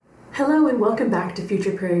Hello and welcome back to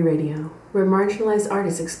Future Prairie Radio, where marginalized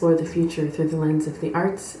artists explore the future through the lens of the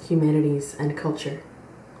arts, humanities, and culture.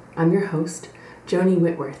 I'm your host, Joni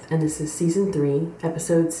Whitworth, and this is Season 3,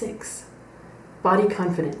 Episode 6, Body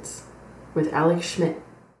Confidence, with Alex Schmidt.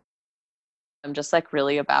 I'm just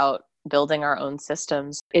really about building our own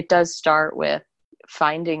systems. It does start with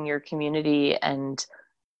finding your community and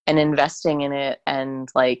investing in it and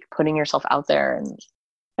putting yourself out there. And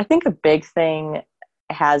I think a big thing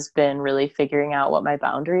has been really figuring out what my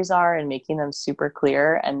boundaries are and making them super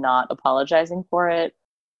clear and not apologizing for it.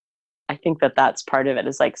 I think that that's part of it,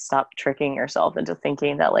 is stop tricking yourself into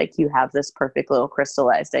thinking that you have this perfect little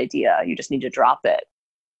crystallized idea. You just need to drop it.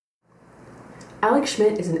 Alex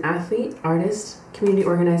Schmidt is an athlete, artist, community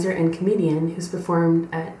organizer, and comedian who's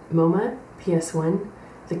performed at MoMA, PS1,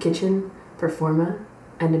 The Kitchen, Performa,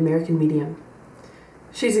 and American Medium.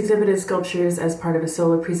 She's exhibited sculptures as part of a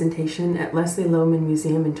solo presentation at Leslie Lohman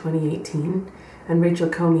Museum in 2018 and Rachel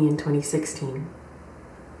Comey in 2016.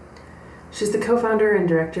 She's the co-founder and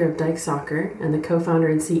director of Dyke Soccer and the co-founder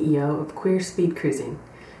and CEO of Queer Speed Cruising.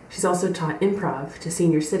 She's also taught improv to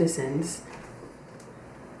senior citizens.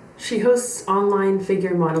 She hosts online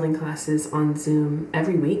figure modeling classes on Zoom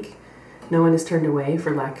every week. No one is turned away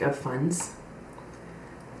for lack of funds.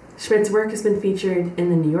 Schmidt's work has been featured in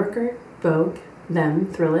The New Yorker, Vogue, Them,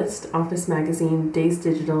 Thrillist, Office Magazine, Days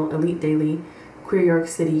Digital, Elite Daily, Queer York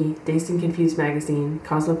City, Dazed and Confused Magazine,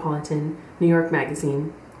 Cosmopolitan, New York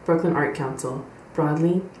Magazine, Brooklyn Art Council,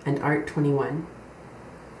 Broadly, and Art 21.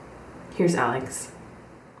 Here's Alex.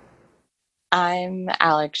 I'm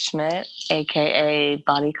Alex Schmidt, aka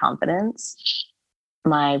Body Confidence.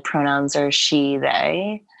 My pronouns are she,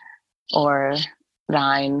 they, or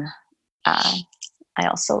thine. I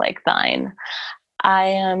also like thine. I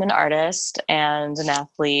am an artist and an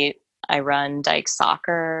athlete. I run Dyke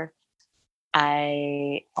Soccer.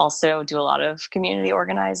 I also do a lot of community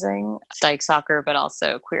organizing, Dyke Soccer, but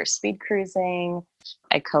also Queer Speed Cruising.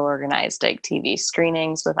 I co-organize Dyke TV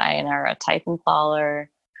screenings with Ayanara Tiefenthaler.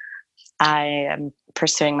 I am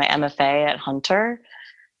pursuing my MFA at Hunter.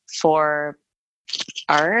 For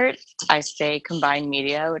art, I say combined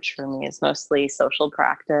media, which for me is mostly social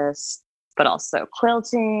practice, but also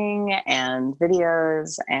quilting and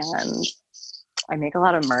videos, and I make a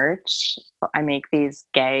lot of merch. I make these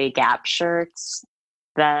gay Gap shirts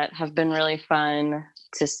that have been really fun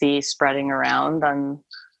to see spreading around on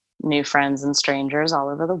new friends and strangers all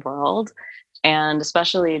over the world. And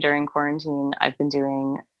especially during quarantine, I've been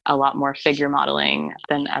doing a lot more figure modeling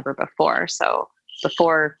than ever before. So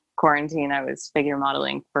before quarantine, I was figure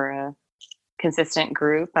modeling for a consistent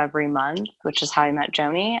group every month, which is how I met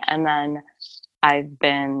Joni. And then I've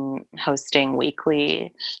been hosting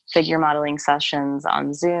weekly figure modeling sessions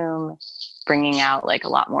on Zoom, bringing out a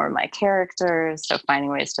lot more of my characters. So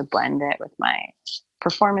finding ways to blend it with my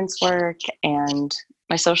performance work and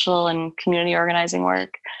my social and community organizing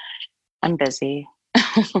work. I'm busy.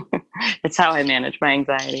 It's how I manage my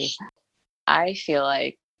anxiety. I feel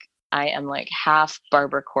like I am half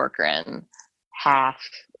Barbara Corcoran, half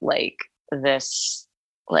this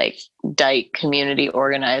Dyke community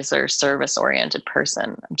organizer, service oriented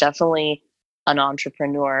person. I'm definitely an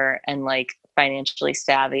entrepreneur and financially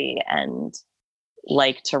savvy and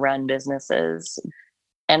like to run businesses.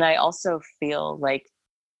 And I also feel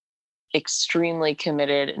extremely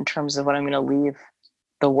committed in terms of what I'm going to leave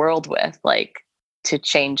the world with, to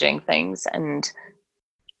changing things. And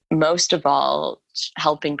most of all,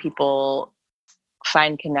 helping people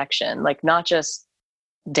find connection, not just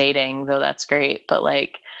dating, though that's great, but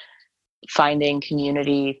finding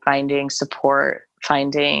community, finding support,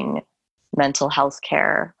 finding mental health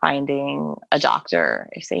care, finding a doctor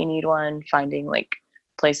if they need one, finding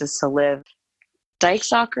places to live. Dyke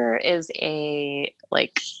Soccer is a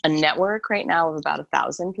network right now of about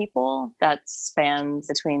 1,000 people that spans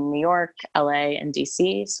between New York, LA, and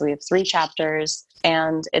DC. So we have 3 chapters,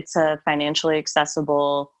 and it's a financially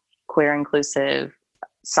accessible, queer inclusive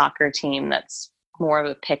soccer team that's more of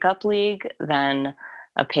a pickup league than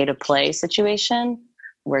a pay-to-play situation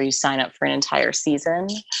where you sign up for an entire season.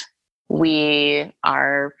 We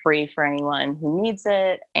are free for anyone who needs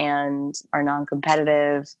it and are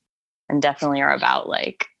non-competitive, and definitely are about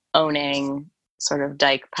owning sort of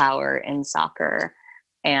Dyke power in soccer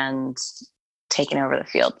and taking over the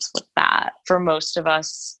fields with that. For most of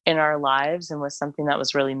us in our lives, and was something that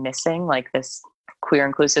was really missing, this queer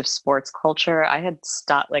inclusive sports culture. I had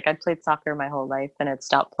stopped, I'd played soccer my whole life and had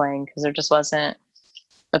stopped playing because there just wasn't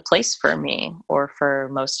a place for me or for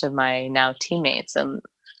most of my now teammates. And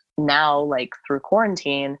now, through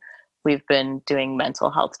quarantine, we've been doing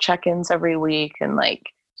mental health check-ins every week and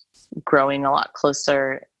growing a lot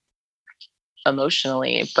closer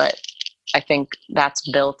emotionally, but I think that's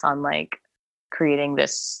built on like creating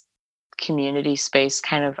this community space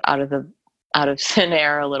kind of out of thin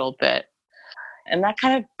air a little bit. And that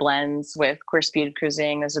kind of blends with Queer Speed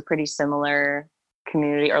Cruising. There's a pretty similar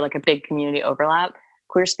community, or like a big community overlap.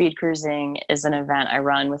 Queer Speed Cruising is an event I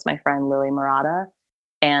run with my friend Lily Murata,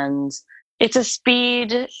 and it's a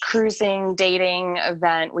speed cruising dating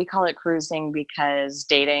event. We call it cruising because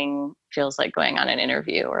dating feels like going on an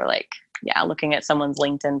interview, or like, yeah, looking at someone's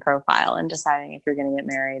LinkedIn profile and deciding if you're going to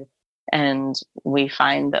get married. And we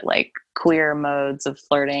find that like queer modes of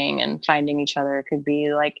flirting and finding each other could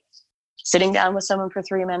be like sitting down with someone for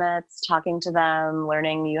 3 minutes, talking to them,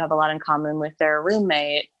 learning you have a lot in common with their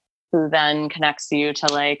roommate, who then connects you to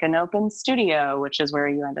like an open studio, which is where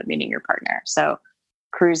you end up meeting your partner. So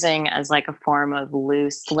cruising as like a form of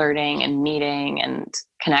loose flirting and meeting and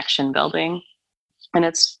connection building. And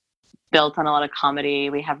it's built on a lot of comedy.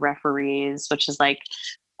 We have referees, which is like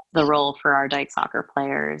the role for our Dyke soccer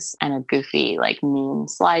players, and a goofy like meme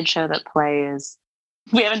slideshow that plays.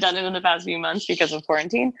 We haven't done it in the past few months because of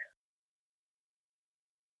quarantine.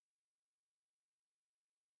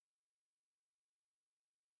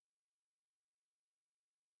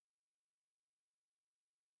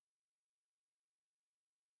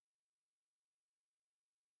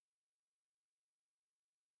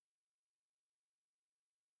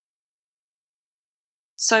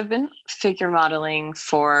 So I've been figure modeling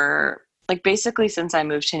for like basically since I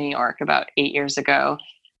moved to New York about 8 years ago.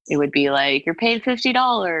 It would be like, you're paid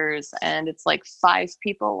 $50 and it's like 5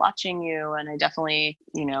 people watching you. And I definitely,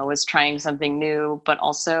 was trying something new, but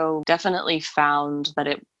also definitely found that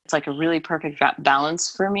it's like a really perfect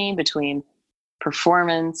balance for me between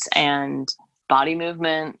performance and body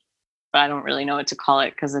movement. I don't really know what to call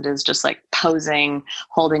it because it is just like posing,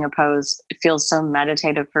 holding a pose. It feels so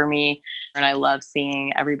meditative for me. And I love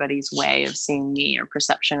seeing everybody's way of seeing me or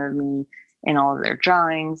perception of me in all of their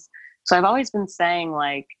drawings. So I've always been saying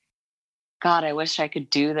like, God, I wish I could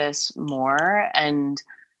do this more. And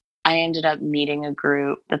I ended up meeting a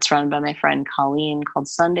group that's run by my friend Colleen called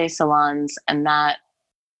Sunday Salons. And that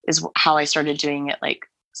is how I started doing it like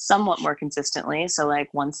somewhat more consistently. So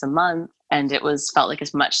like once a month. And it felt like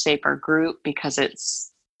a much safer group because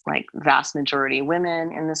it's like vast majority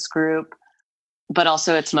women in this group, but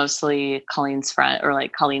also it's mostly Colleen's friend or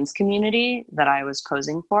like Colleen's community that I was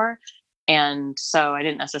posing for. And so I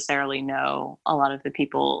didn't necessarily know a lot of the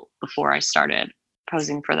people before I started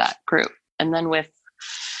posing for that group. And then with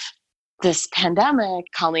this pandemic,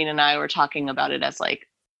 Colleen and I were talking about it as like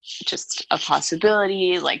just a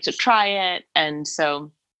possibility, like to try it. And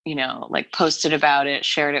so like posted about it,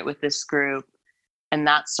 shared it with this group. And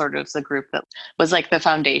that's sort of the group that was like the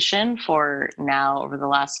foundation for now over the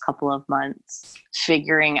last couple of months,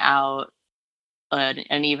 figuring out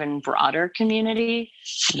an even broader community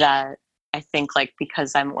that I think like,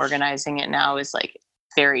 because I'm organizing it now is like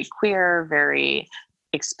very queer, very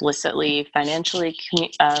explicitly financially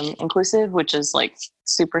inclusive, which is like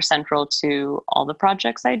super central to all the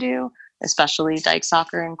projects I do, especially Dyke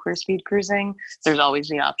Soccer and Queer Speed Cruising. There's always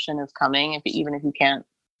the option of coming even if you can't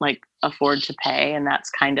like afford to pay. And that's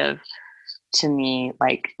kind of, to me,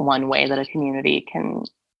 like one way that a community can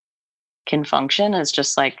function is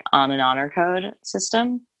just like on an honor code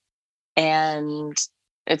system. And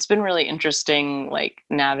it's been really interesting, like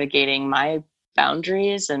navigating my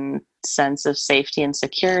boundaries and sense of safety and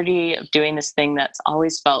security of doing this thing that's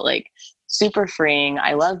always felt like super freeing.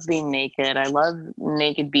 I love being naked. I love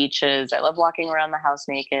naked beaches. I love walking around the house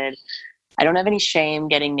naked. I don't have any shame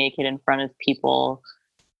getting naked in front of people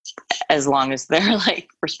as long as they're like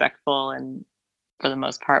respectful and for the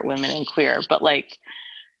most part women and queer. But like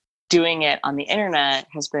doing it on the internet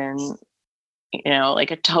has been,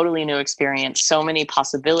 like a totally new experience. So many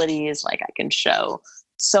possibilities. Like I can show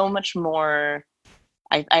so much more.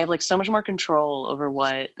 I have like so much more control over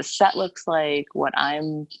what the set looks like, what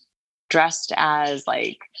I'm dressed as,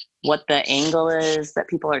 like what the angle is that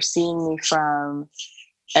people are seeing me from.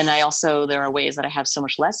 And there are ways that I have so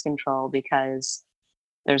much less control because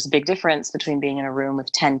there's a big difference between being in a room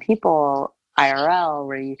with 10 people IRL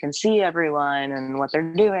where you can see everyone and what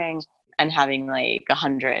they're doing, and having like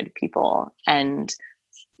 100 people, and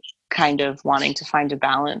kind of wanting to find a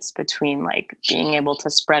balance between like being able to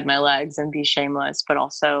spread my legs and be shameless, but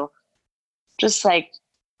also just like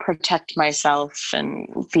protect myself and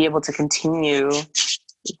be able to continue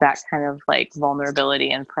that kind of like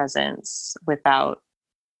vulnerability and presence without,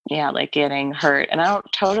 like getting hurt. And I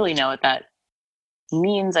don't totally know what that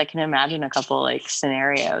means. I can imagine a couple like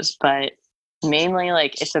scenarios, but mainly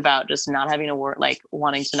like it's about just not having to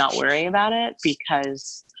wanting to not worry about it,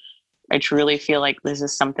 because I truly feel like this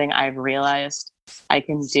is something I've realized I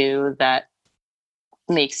can do that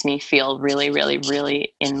makes me feel really, really,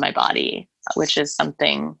 really in my body, which is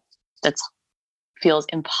something that feels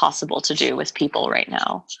impossible to do with people right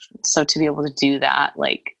now. So to be able to do that,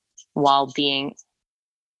 like while being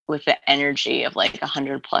with the energy of like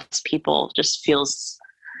 100+ people, just feels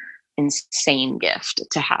insane gift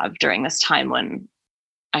to have during this time when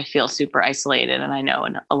I feel super isolated, and I know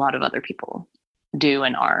and a lot of other people do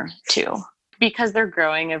and are too. Because they're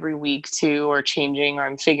growing every week too, or changing, or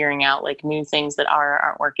I'm figuring out like new things that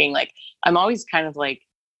aren't working. Like I'm always kind of like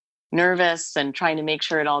nervous and trying to make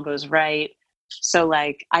sure it all goes right. So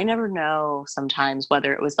like I never know sometimes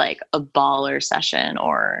whether it was like a baller session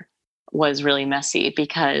or was really messy,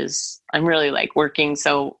 because I'm really like working.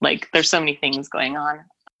 So like there's so many things going on.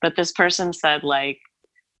 But this person said like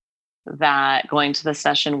that going to the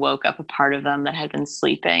session woke up a part of them that had been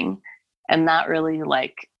sleeping. And that really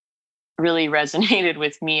resonated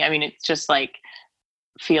with me. I mean, it's just like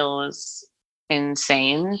feels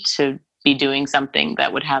insane to be doing something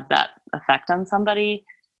that would have that effect on somebody.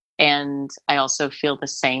 And I also feel the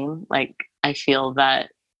same. Like I feel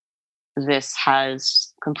that this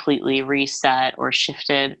has completely reset or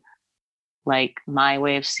shifted like my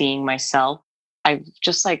way of seeing myself. I've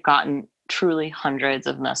just like gotten truly hundreds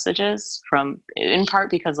of messages from, in part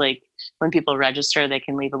because like when people register, they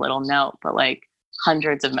can leave a little note, but like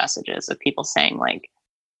hundreds of messages of people saying like,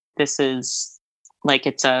 this is like,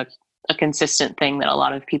 it's a consistent thing that a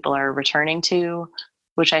lot of people are returning to,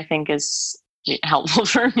 which I think is helpful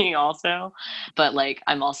for me also. But like,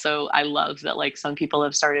 I love that like some people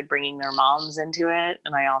have started bringing their moms into it.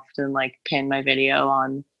 And I often like pin my video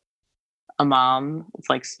on a mom. It's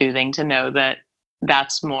like soothing to know that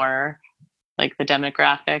that's more like the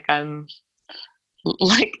demographic I'm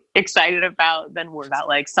like excited about than worried about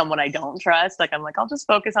like someone I don't trust. Like I'm like, I'll just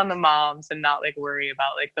focus on the moms and not like worry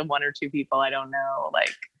about like the one or two people I don't know.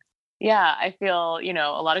 Like, yeah, I feel, you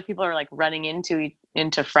know, a lot of people are like running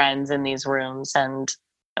into friends in these rooms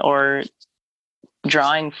or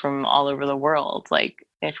drawing from all over the world, like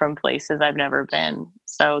from places I've never been.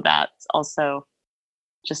 So that's also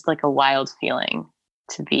just like a wild feeling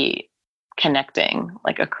to be connecting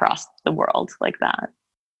like across the world like that.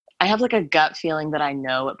 I have like a gut feeling that I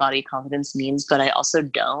know what body confidence means, but I also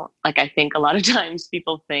don't. Like I think a lot of times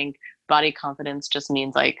people think body confidence just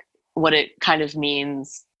means like what it kind of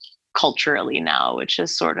means culturally now, which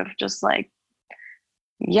is sort of just like,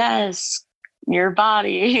 yes, your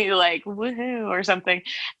body, like woohoo or something.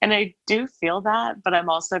 And I do feel that, but I'm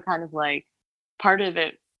also kind of like, part of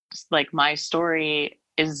it, like my story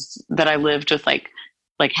is that I lived with like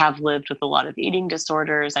have lived with a lot of eating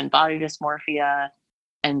disorders and body dysmorphia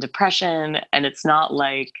and depression. And it's not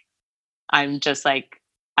like I'm just like,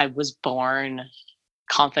 I was born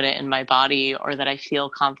confident in my body, or that I feel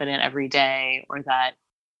confident every day, or that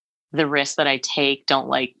the risks that I take don't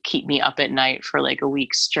like keep me up at night for like a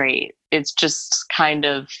week straight. It's just kind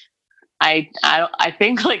of, I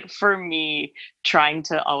think like for me, trying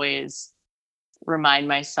to always remind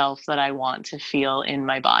myself that I want to feel in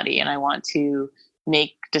my body and I want to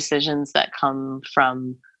make decisions that come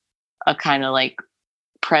from a kind of like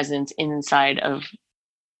presence inside of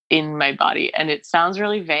in my body. And it sounds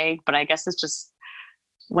really vague, but I guess it's just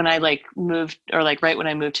when I like moved, or like right when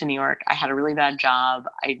I moved to New York, I had a really bad job.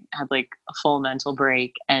 I had like a full mental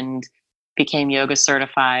break and became yoga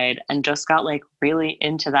certified and just got like really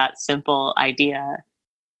into that simple idea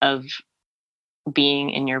of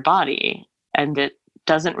being in your body. And it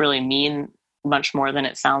doesn't really mean much more than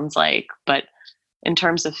it sounds like. But in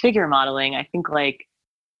terms of figure modeling, I think like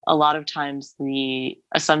a lot of times the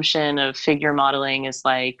assumption of figure modeling is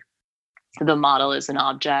like the model is an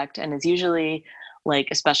object, and it's usually like,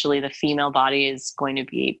 especially the female body is going to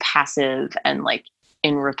be passive and like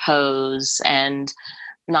in repose and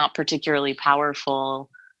not particularly powerful.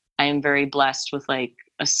 I am very blessed with like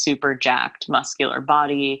a super jacked muscular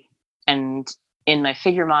body. And in my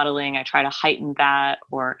figure modeling, I try to heighten that,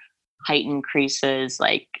 or heighten creases,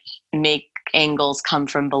 like make angles come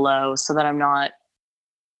from below so that I'm not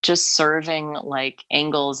just serving like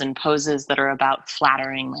angles and poses that are about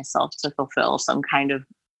flattering myself to fulfill some kind of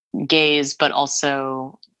gaze, but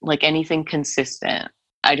also like anything consistent.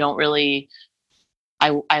 I don't really,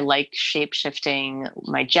 I like shape shifting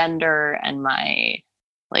my gender and my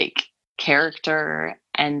like character.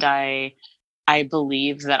 And I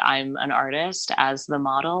believe that I'm an artist as the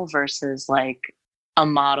model, versus like a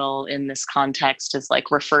model in this context is like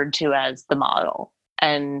referred to as the model.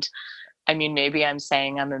 And I mean, maybe I'm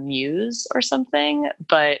saying I'm a muse or something,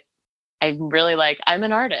 but I'm really like, I'm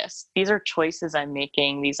an artist. These are choices I'm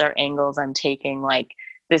making. These are angles I'm taking. Like,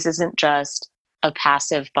 this isn't just a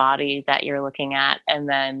passive body that you're looking at and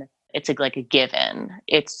then it's like a given.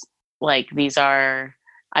 It's like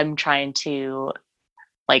I'm trying to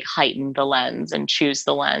like heighten the lens and choose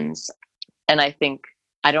the lens. And I think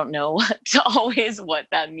I don't know always what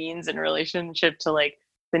that means in relationship to like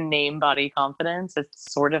the name body confidence.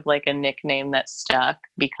 It's sort of like a nickname that stuck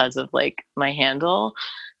because of like my handle,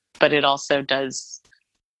 but it also does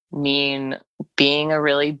mean being a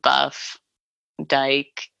really buff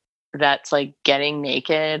dyke that's like getting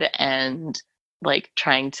naked and like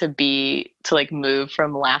trying to like move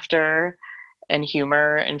from laughter and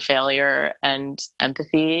humor and failure and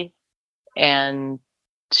empathy and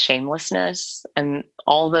shamelessness, and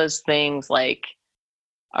all those things like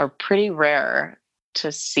are pretty rare to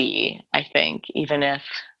see, I think, even if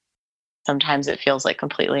sometimes it feels like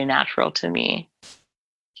completely natural to me.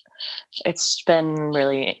 It's been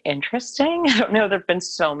really interesting. I don't know, there've been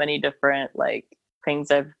so many different like things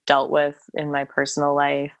I've dealt with in my personal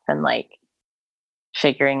life, and like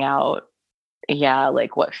figuring out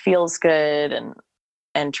like what feels good,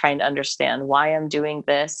 and trying to understand why I'm doing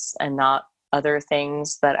this and not other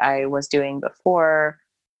things that I was doing before.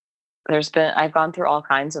 I've gone through all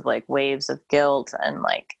kinds of like waves of guilt and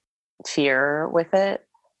like fear with it.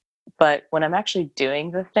 But when I'm actually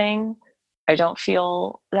doing the thing, I don't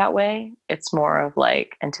feel that way. It's more of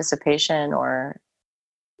like anticipation or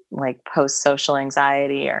like post-social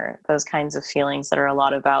anxiety or those kinds of feelings that are a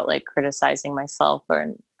lot about like criticizing myself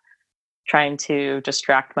or trying to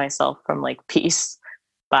distract myself from like peace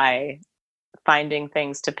by finding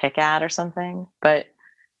things to pick at or something. But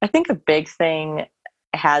I think a big thing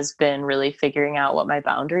has been really figuring out what my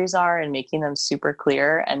boundaries are and making them super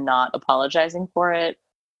clear and not apologizing for it.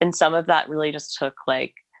 And some of that really just took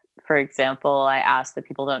like, for example, I asked that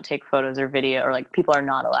people don't take photos or video, or like people are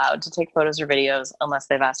not allowed to take photos or videos unless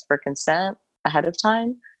they've asked for consent ahead of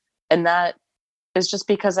time. And that is just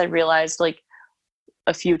because I realized like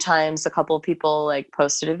a few times a couple of people like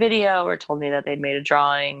posted a video or told me that they'd made a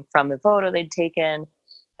drawing from a photo they'd taken.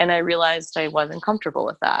 And I realized I wasn't comfortable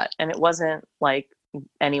with that. And it wasn't like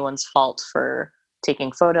anyone's fault for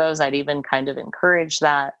taking photos. I'd even kind of encouraged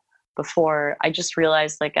that before. I just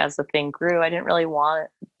realized like as the thing grew, I didn't really want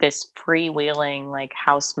this freewheeling like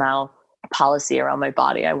house mouth policy around my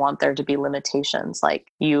body. I want there to be limitations. Like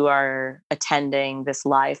you are attending this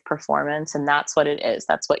live performance and that's what it is.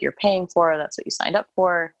 That's what you're paying for. That's what you signed up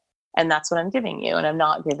for. And that's what I'm giving you. And I'm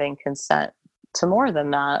not giving consent to more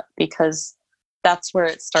than that, because that's where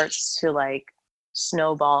it starts to like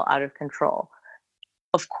snowball out of control.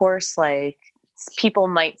 Of course, like people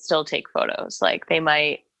might still take photos. Like they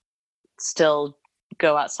might still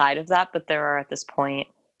go outside of that, but there are at this point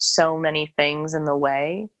so many things in the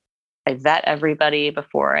way. I vet everybody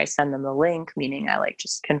before I send them the link, meaning I like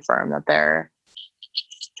just confirm that they're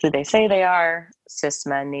who they say they are. Cis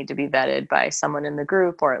men need to be vetted by someone in the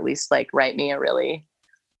group, or at least like write me like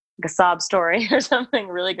a sob story or something,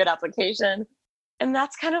 really good application. And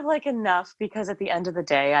that's kind of like enough, because at the end of the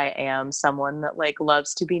day, I am someone that like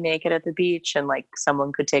loves to be naked at the beach, and like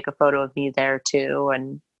someone could take a photo of me there too.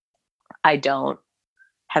 And I don't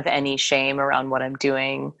have any shame around what I'm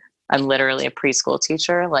doing. I'm literally a preschool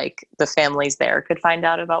teacher. Like the families there could find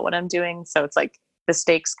out about what I'm doing. So it's like the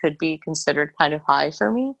stakes could be considered kind of high for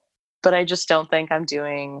me, but I just don't think I'm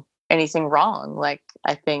doing anything wrong. Like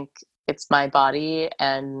I think it's my body,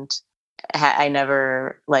 and I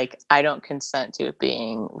never I don't consent to it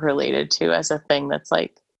being related to as a thing that's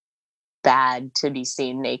like bad to be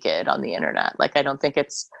seen naked on the internet. Like I don't think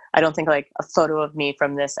like a photo of me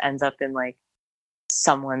from this ends up in like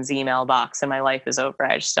someone's email box and my life is over.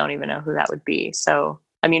 I just don't even know who that would be. So,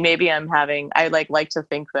 I mean, maybe I like to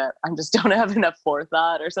think that I just don't have enough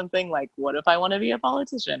forethought or something. Like, what if I want to be a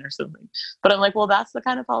politician or something? But I'm like, well, that's the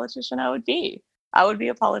kind of politician I would be. I would be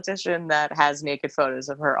a politician that has naked photos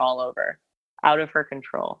of her all over, out of her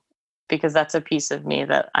control, because that's a piece of me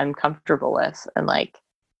that I'm comfortable with and like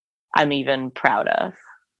I'm even proud of.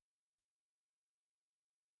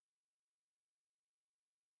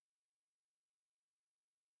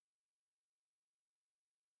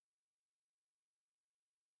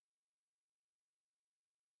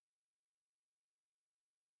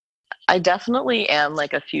 I definitely am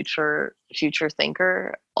like a future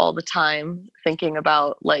thinker all the time, thinking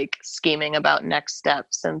about like scheming about next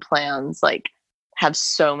steps and plans, like have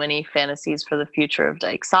so many fantasies for the future of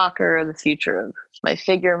like soccer, the future of my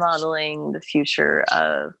figure modeling, the future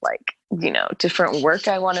of like, different work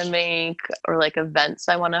I want to make or like events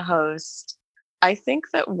I want to host. I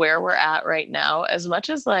think that where we're at right now, as much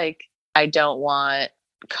as like I don't want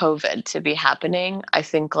COVID to be happening, I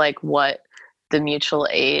think like what the mutual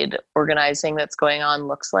aid organizing that's going on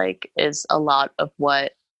looks like is a lot of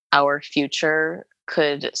what our future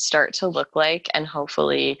could start to look like, and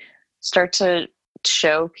hopefully start to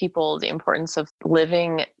show people the importance of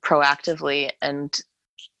living proactively and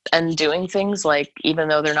doing things, like, even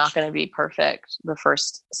though they're not going to be perfect the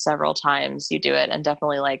first several times you do it, and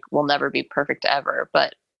definitely like will never be perfect ever,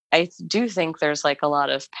 but I do think there's like a lot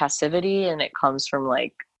of passivity, and it comes from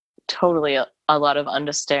like totally a lot of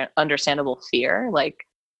understandable fear, like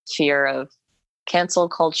fear of cancel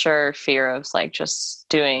culture, fear of like just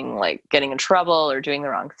doing, like getting in trouble or doing the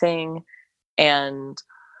wrong thing, and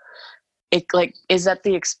it like is at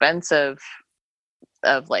the expense of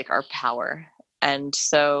like our power. And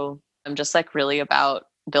so I'm just like really about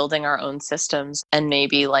building our own systems, and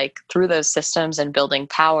maybe like through those systems and building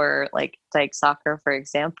power, like Dyke Soccer, for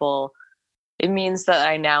example, it means that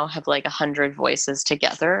I now have like 100 voices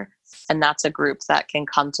together, and that's a group that can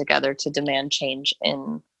come together to demand change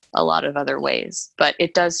in a lot of other ways. But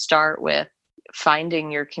it does start with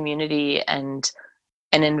finding your community and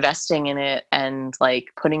investing in it, and like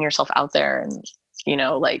putting yourself out there, and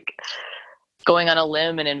like going on a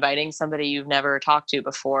limb and inviting somebody you've never talked to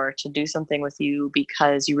before to do something with you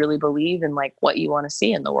because you really believe in like what you want to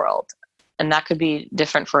see in the world. And that could be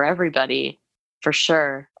different for everybody, for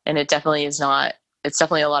sure. And it's definitely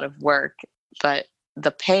a lot of work, but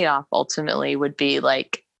the payoff ultimately would be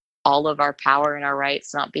like all of our power and our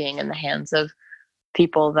rights not being in the hands of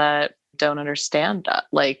people that don't understand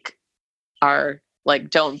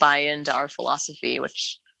don't buy into our philosophy,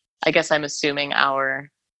 which I guess I'm assuming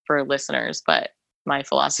for listeners, but my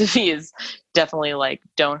philosophy is definitely like,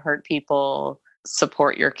 don't hurt people,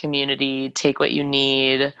 support your community, take what you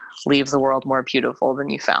need, leave the world more beautiful than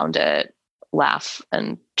you found it, laugh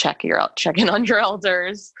and check in on your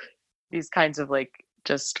elders. These kinds of like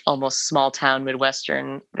just almost small town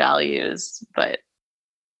Midwestern values, but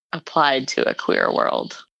applied to a queer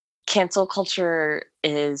world. Cancel culture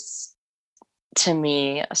is, to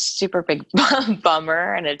me, a super big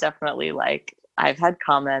bummer, and it definitely like I've had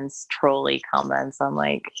trolley comments on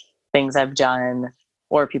like things I've done,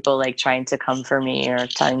 or people like trying to come for me or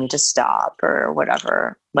telling me to stop or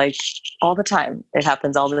whatever, like all the time. It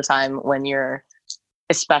happens all the time when you're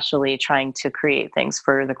especially trying to create things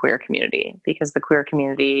for the queer community, because the queer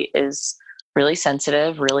community is really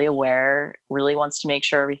sensitive, really aware, really wants to make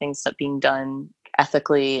sure everything's being done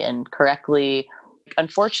ethically and correctly.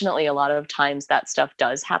 Unfortunately, a lot of times that stuff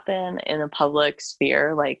does happen in a public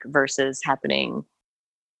sphere, like versus happening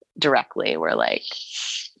directly, where like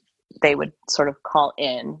they would sort of call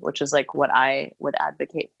in, which is like what I would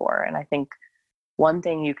advocate for. And I think one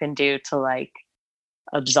thing you can do to like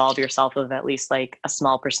absolve yourself of at least like a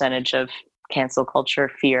small percentage of cancel culture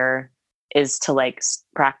fear is to like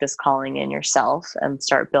practice calling in yourself and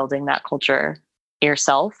start building that culture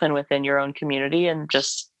yourself and within your own community. And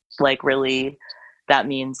just like really, that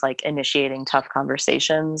means like initiating tough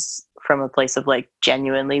conversations from a place of like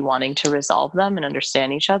genuinely wanting to resolve them and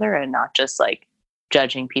understand each other, and not just like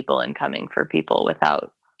judging people and coming for people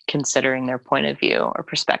without considering their point of view or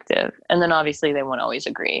perspective. And then obviously they won't always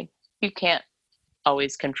agree. You can't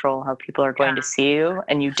always control how people are going to see you,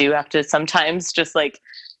 and you do have to sometimes just like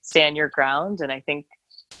stand your ground. And I think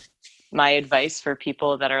my advice for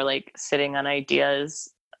people that are like sitting on ideas,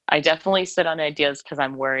 I definitely sit on ideas because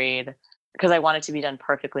I'm worried, because I want it to be done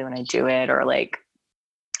perfectly when I do it, or like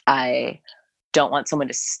I don't want someone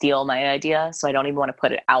to steal my idea, so I don't even want to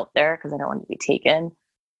put it out there because I don't want it to be taken.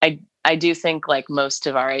 I do think like most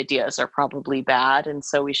of our ideas are probably bad, and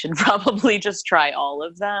so we should probably just try all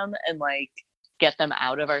of them and like get them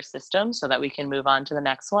out of our system so that we can move on to the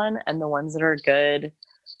next one. And the ones that are good,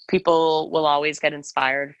 people will always get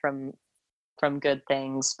inspired from good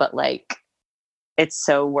things, but like it's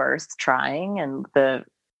so worth trying. And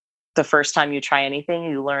the first time you try anything,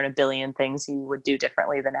 you learn a billion things you would do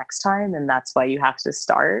differently the next time. And that's why you have to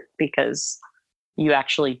start, because you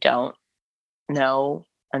actually don't know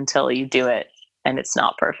until you do it and it's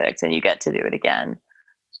not perfect and you get to do it again.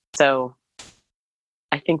 So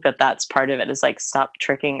I think that that's part of it, is like, stop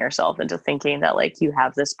tricking yourself into thinking that like you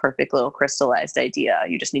have this perfect little crystallized idea.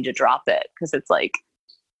 You just need to drop it, because it's like,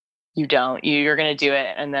 you don't. You're going to do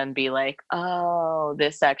it and then be like, oh,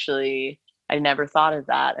 this actually, I never thought of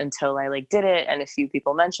that until I like did it, and a few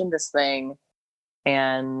people mentioned this thing,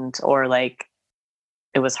 and or like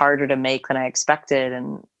it was harder to make than I expected,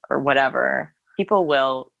 and or whatever. People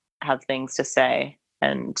will have things to say,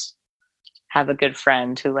 and have a good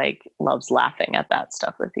friend who like loves laughing at that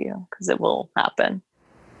stuff with you, because it will happen.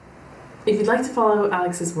 If you'd like to follow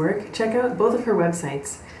Alex's work, check out both of her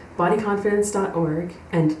websites, bodyconfidence.org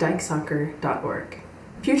and dykesoccer.org.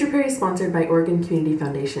 Future Prairie is sponsored by Oregon Community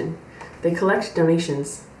Foundation. They collect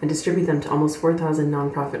donations and distribute them to almost 4,000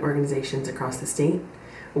 nonprofit organizations across the state,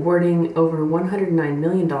 awarding over $109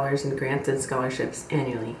 million in grants and scholarships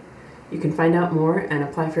annually. You can find out more and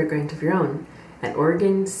apply for a grant of your own at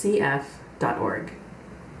OregonCF.org.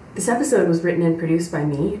 This episode was written and produced by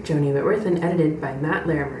me, Joni Whitworth, and edited by Matt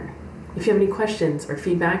Larimer. If you have any questions or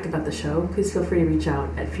feedback about the show, please feel free to reach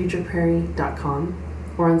out at futureprairie.com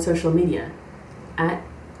or on social media at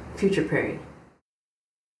Future Prairie.